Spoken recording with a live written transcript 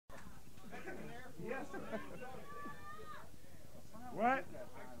What?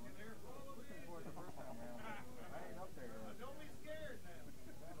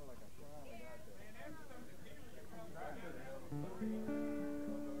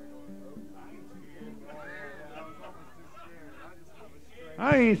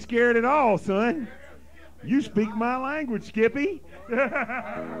 I ain't scared at all, son. You speak my language, Skippy.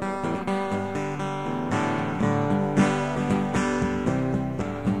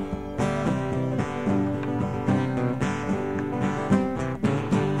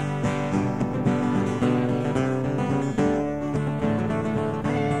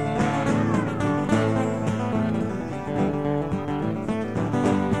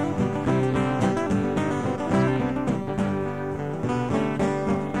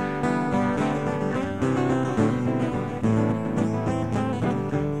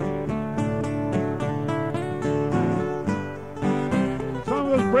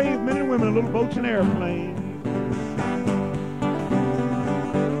 Brave men and women in little boats and airplanes.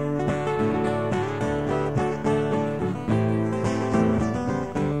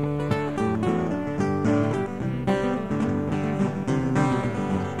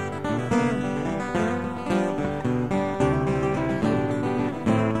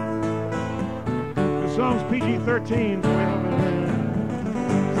 The song's PG-13.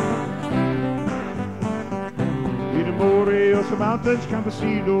 The mountains,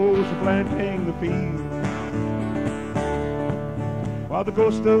 campesinos are planting the field, while the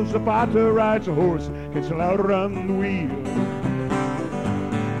ghost of Zapata rides a horse, gets louder on the wheel.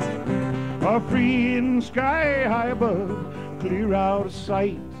 A free in the sky high above, clear out of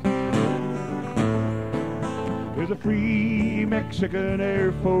sight, there's a free Mexican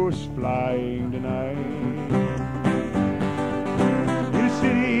Air Force flying tonight. In a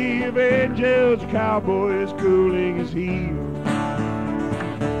city of angels, a cowboy is cooling his heels,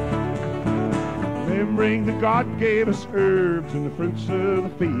 remembering that God gave us herbs and the fruits of the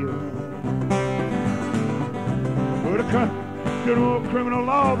field. But a good old criminal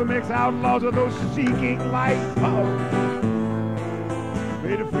law that makes outlaws of those seeking life.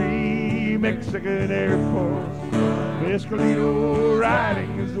 Made a free Mexican Air Force, Mescalito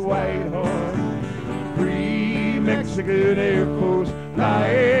riding his white horse. Free Mexican Air Force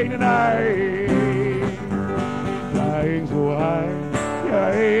flying tonight, flying so high,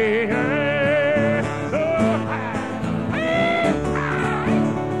 yeah.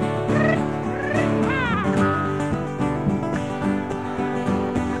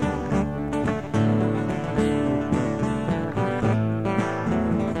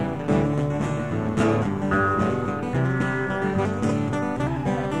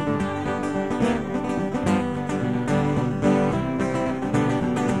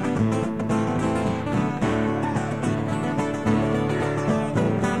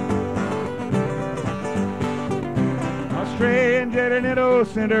 Stranger and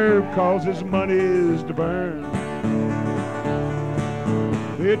innocent herb causes monies to burn.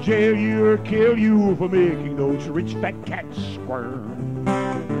 They'll jail you or kill you for making those rich fat cats squirm.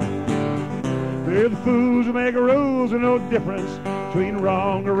 They're the fools who make rules and no difference between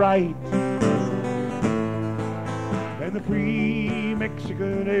wrong or right. And the free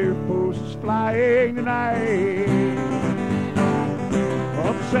Mexican Air Force is flying tonight.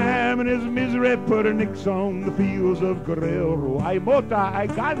 Uncle Sam and his misery put a nix on the fields of Guerrero. Ay mota, ay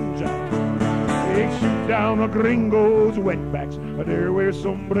ganja. They shoot down a gringo's wetbacks, but they wear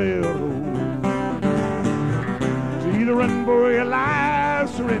sombrero. So either run for your life,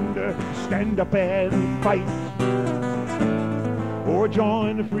 surrender, stand up and fight, or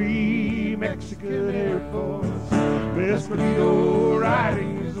join the free Mexican Air Force. Mescalito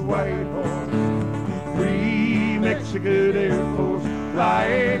riding his white horse. Free Mexican Air Force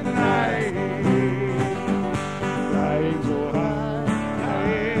flying tonight, flying so high,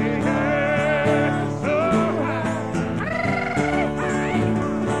 so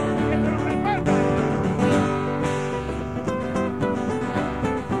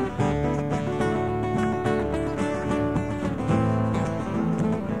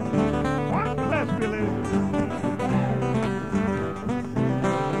what? Let's be living.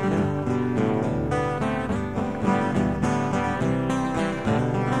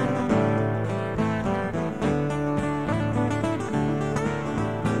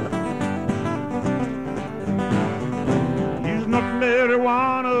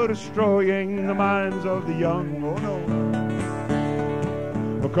 Marijuana destroying the minds of the young, oh no.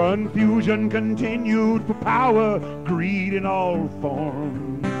 The confusion continued for power, greed in all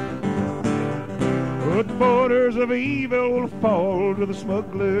forms. But the borders of evil will fall to the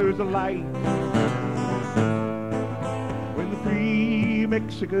smugglers alike. When the free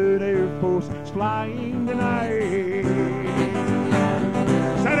Mexican Air Force is flying tonight.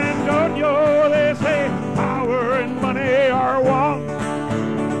 San Antonio, they say power and money are one.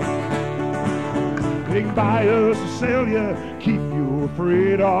 They can buy us to sell you, keep you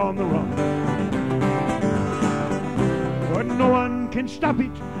afraid on the run. But no one can stop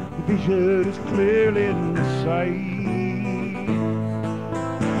it, the vision is clearly in sight.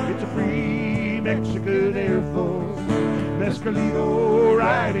 It's a free Mexican Air Force, Mescalito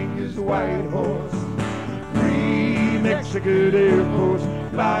riding his white horse. Free Mexican Air Force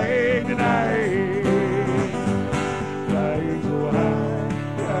flying tonight. Flying so high,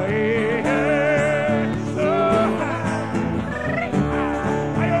 flying so high.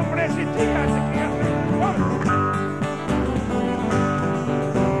 Ay, hombre, si chicas,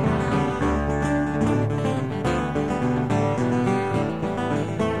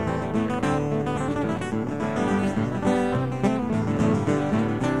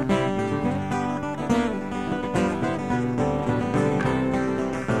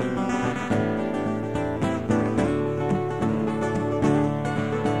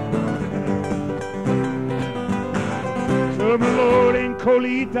 some are loading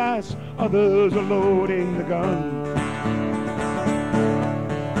colitas, others are loading the gun.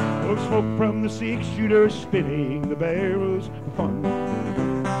 Those folk from the 6-shooter spinning the barrels for fun.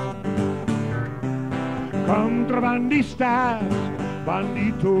 Contrabandistas,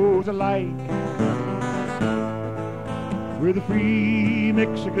 banditos alike, we're the free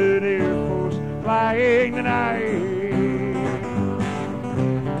Mexican Air Force flying tonight.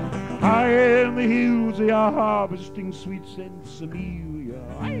 High in the hills they are harvesting sweet sensimilla.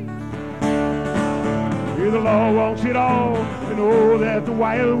 Here the law wants it all, and know that the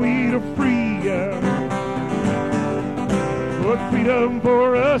wild weed are free. But freedom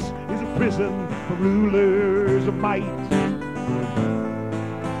for us is a prison for rulers of might.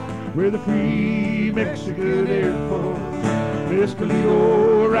 We're the free Mexican Air Force,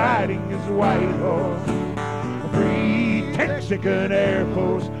 Mescalito riding his white horse. A free Mexican Air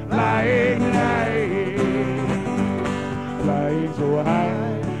Force flying tonight. Flying so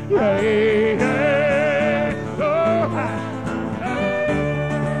high, flying so high.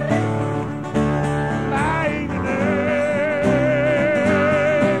 Flying tonight.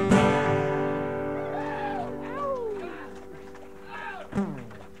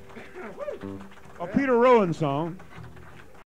 A Peter Rowan song.